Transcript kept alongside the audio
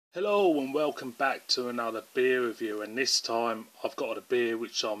Hello and welcome back to another beer review, and this time I've got a beer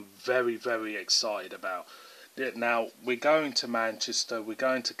which I'm very excited about. Now we're going to Manchester, we're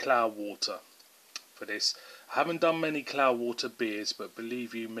going to Cloudwater for this. I haven't done many Cloudwater beers, but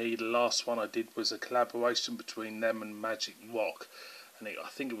believe you me, the last one I did was a collaboration between them and Magic Rock, and I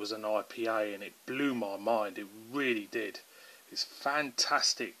think it was an IPA, and it blew my mind. It really did. It's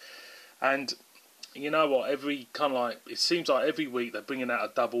fantastic. And you know what, it seems like every week they're bringing out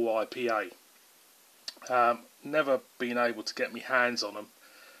a double IPA. Never been able to get my hands on them,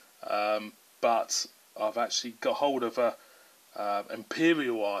 but I've actually got hold of a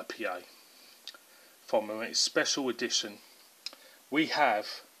Imperial IPA from them. It's special edition. We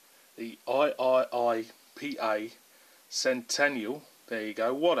have the IIPA Centennial. There you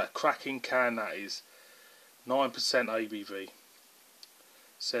go. What a cracking can that is. 9% ABV.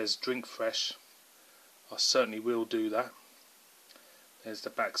 Says drink fresh. I certainly will do that. There's the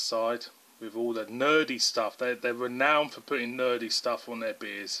back side with all the nerdy stuff. They're renowned for putting nerdy stuff on their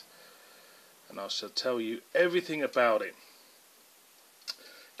beers, and I shall tell you everything about it.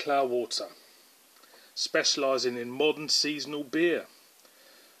 Cloudwater, specialising in modern seasonal beer.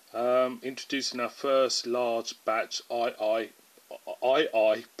 Introducing our first large batch IIPA,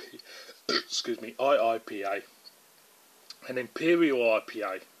 an Imperial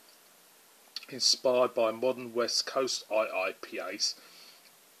IPA. Inspired by modern West Coast IIPAs,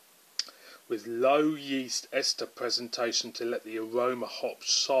 with low yeast ester presentation to let the aroma hops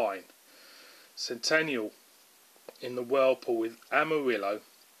shine. Centennial in the whirlpool with Amarillo,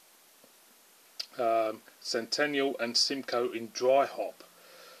 Centennial and Simcoe in dry hop.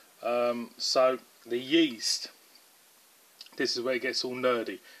 So the yeast, this is where it gets all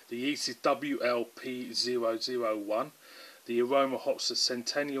nerdy. The yeast is WLP001. The aroma hops are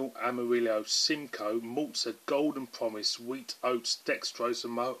Centennial, Amarillo, Simcoe, malts are Golden Promise, wheat, oats, dextrose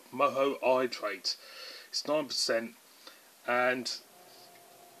and monohydrate. It's 9%, and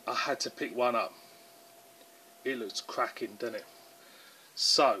I had to pick one up. It looks cracking, doesn't it?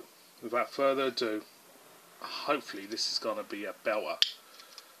 So, without further ado, hopefully this is going to be a belter.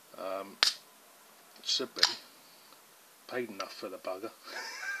 It should be. Paid enough for the bugger.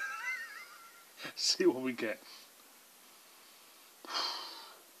 See what we get.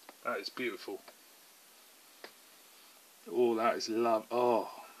 That is beautiful. Oh, that is love. Oh,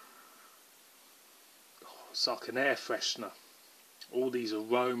 it's like an air freshener. All these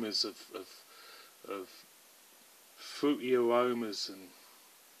aromas of fruity aromas. And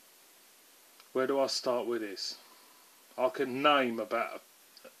where do I start with this? I can name about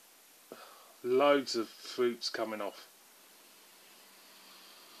loads of fruits coming off.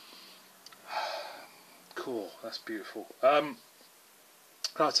 Cool, that's beautiful.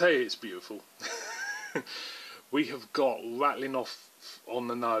 I'll tell you, it's beautiful. We have got, rattling off on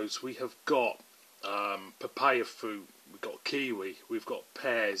the nose, we have got papaya fruit, we've got kiwi, we've got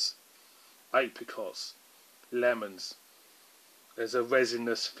pears, apricots, lemons. There's a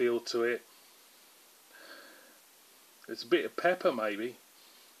resinous feel to it. There's a bit of pepper maybe,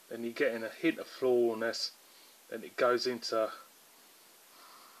 and you're getting a hint of floralness, and it goes into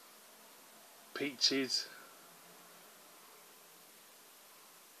peaches,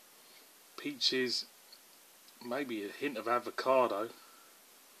 maybe a hint of avocado.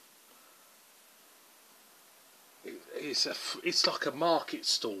 It's like a market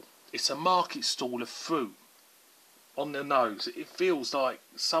stall. It's a market stall of fruit on the nose. It feels like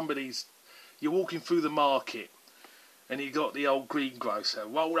you're walking through the market, and you got the old greengrocer,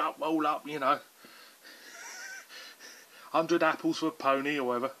 roll up, you know. 100 apples for a pony or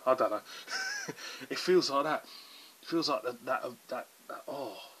whatever. I don't know. It feels like that. It feels like that.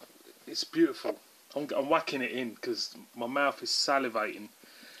 Oh, it's beautiful. I'm whacking it in because my mouth is salivating.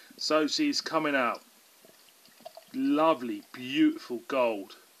 So she's coming out. Lovely, beautiful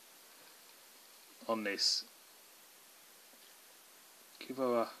gold on this. Give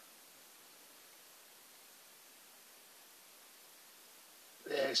her a...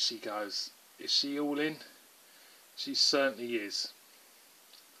 There she goes. Is she all in? She certainly is.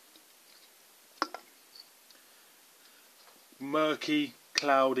 Murky,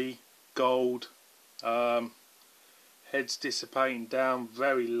 cloudy, gold. Heads dissipating down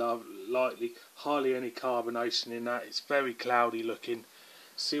very lightly. Hardly any carbonation in that. It's very cloudy looking.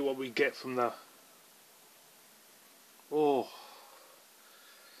 See what we get from the... Oh,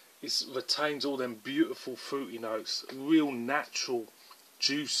 it retains all them beautiful fruity notes. Real natural,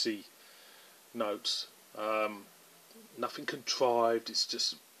 juicy notes. Nothing contrived. It's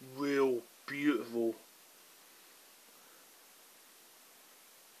just real beautiful.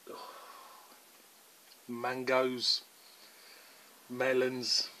 Mangoes,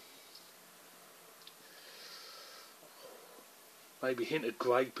 melons, Maybe a hint of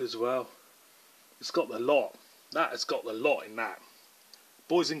grape as well. It's got the lot. That has got the lot in that.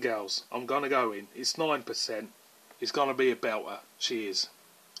 Boys and girls, I'm going to go in. It's 9%. It's going to be a belter. She is.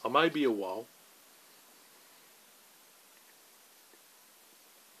 I may be a while.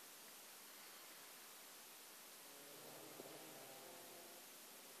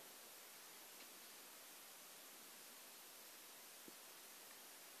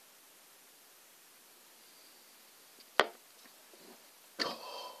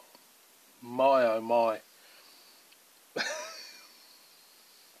 My oh my.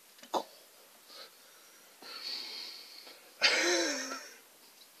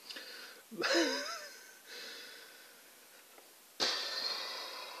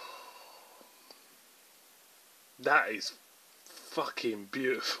 That is fucking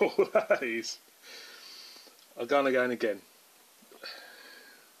beautiful. That is. I'm gonna go in again.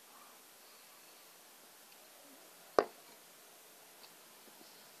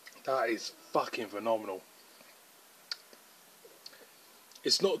 That is fucking phenomenal.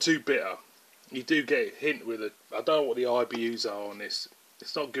 It's not too bitter. You do get a hint with it. I don't know what the IBUs are on this.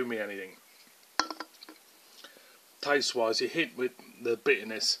 It's not giving me anything. Taste wise, you hint with the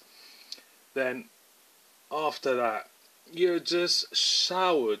bitterness. Then after that, you're just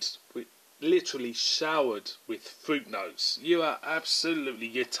showered with, literally showered with fruit notes. You are absolutely,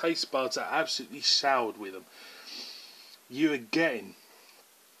 your taste buds are absolutely showered with them. You are getting,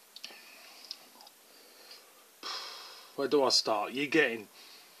 where do I start? You're getting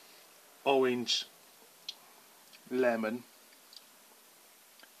orange, lemon,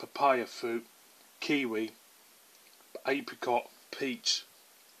 papaya fruit, kiwi, apricot, peach.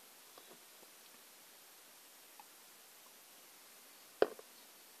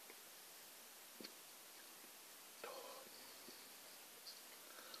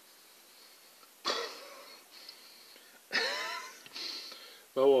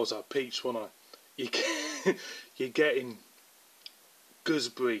 Well, what was I? Peach, wasn't I? You're getting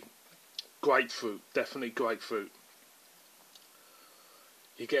gooseberry, grapefruit, definitely grapefruit.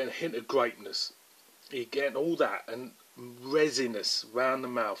 You're getting a hint of grapeness. You're getting all that and resinous round the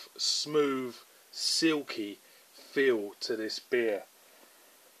mouth, smooth, silky feel to this beer.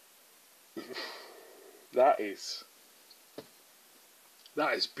 That is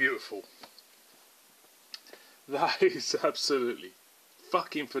beautiful. That is absolutely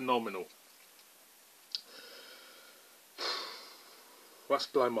fucking phenomenal. That's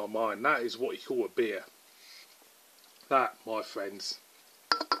blown my mind. That is what you call a beer. That, my friends.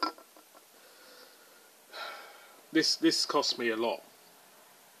 This cost me a lot.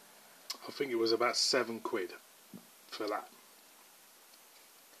 I think it was about £7 for that.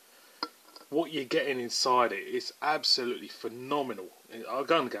 What you're getting inside it is absolutely phenomenal. I'm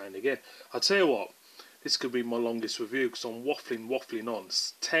going to go in again. I'll tell you what, this could be my longest review because I'm waffling on.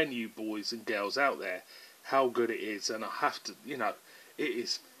 Telling you boys and girls out there how good it is, and I have to, you know, it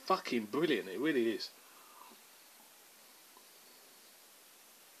is fucking brilliant. It really is.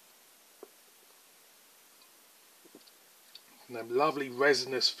 And a lovely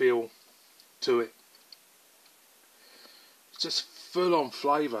resinous feel to it. It's just full on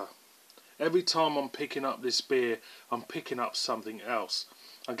flavour. Every time I'm picking up this beer, I'm picking up something else.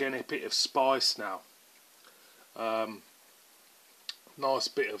 I'm getting a bit of spice now. Nice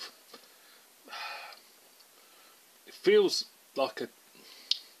bit of. It feels like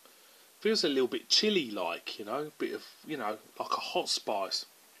feels a little bit chilly, like, you know, bit of, you know, like a hot spice,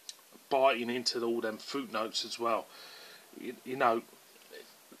 biting into all them fruit notes as well. You know,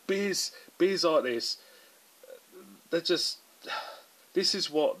 beers like this, they're just. This is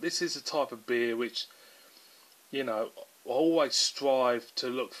the type of beer which, you know, I always strive to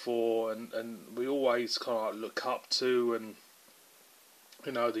look for, and we always kind of like look up to, and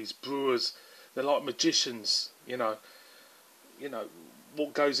you know, these brewers, they're like magicians, you know,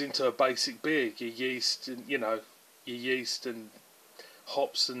 what goes into a basic beer, your yeast and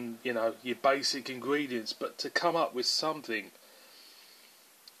hops and, you know, your basic ingredients, but to come up with something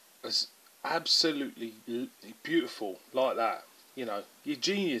as absolutely beautiful like that, you know, you're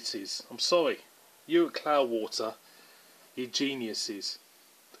geniuses. I'm sorry, you at Cloudwater, you're geniuses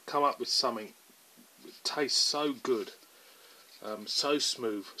to come up with something that tastes so good, so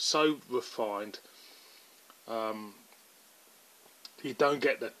smooth, so refined. You don't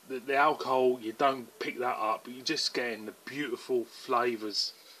get the alcohol, you don't pick that up, but you're just getting the beautiful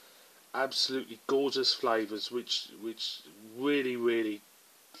flavours, absolutely gorgeous flavours, which really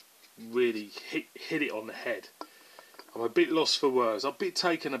hit it on the head. I'm a bit lost for words. I'm a bit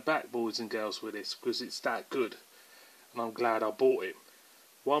taken aback, boys and girls, with this because it's that good, and I'm glad I bought it.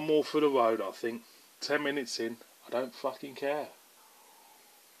 One more for the road, I think. 10 minutes in, I don't fucking care.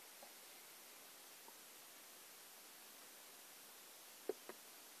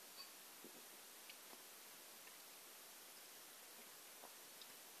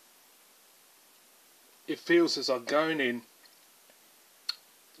 it feels as I'm going in,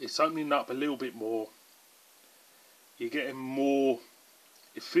 it's opening up a little bit more. You're getting more,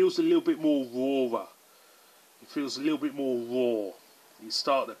 it feels a little bit more rawer. It feels a little bit more raw. You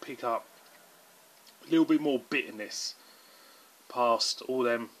start to pick up a little bit more bitterness past all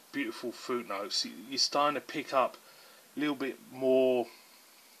them beautiful fruit notes. You're starting to pick up a little bit more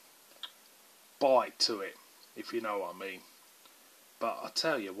bite to it, if you know what I mean. But I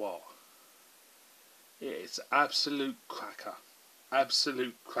tell you what, it's absolute cracker.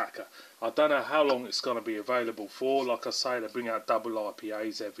 Absolute cracker. I don't know how long it's going to be available for. Like I say, they bring out double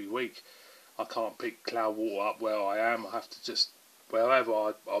IPAs every week. I can't pick Cloudwater up where I am. I have to just, wherever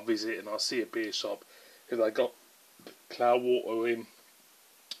I visit and I see a beer shop, if they got Cloudwater in,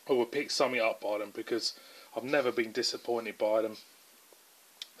 I will pick something up by them, because I've never been disappointed by them.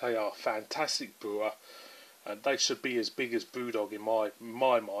 They are a fantastic brewer, and they should be as big as Brewdog in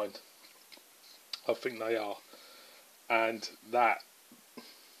my mind. I think they are. And that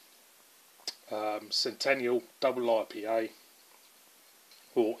Centennial double IPA,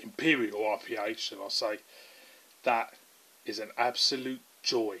 or Imperial IPA should I say, that is an absolute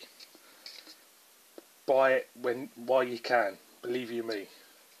joy. Buy it while you can, believe you me.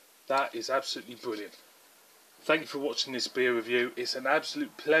 That is absolutely brilliant. Thank you for watching this beer review. It's an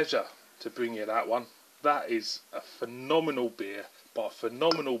absolute pleasure to bring you that one. That is a phenomenal beer by a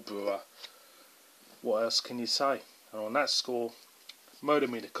phenomenal brewer. What else can you say? And on that score, murder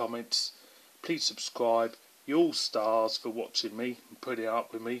me in the comments. Please subscribe. You're all stars for watching me and putting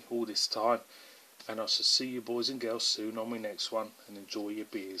up with me all this time. And I shall see you boys and girls soon on my next one. And enjoy your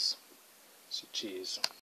beers. So cheers.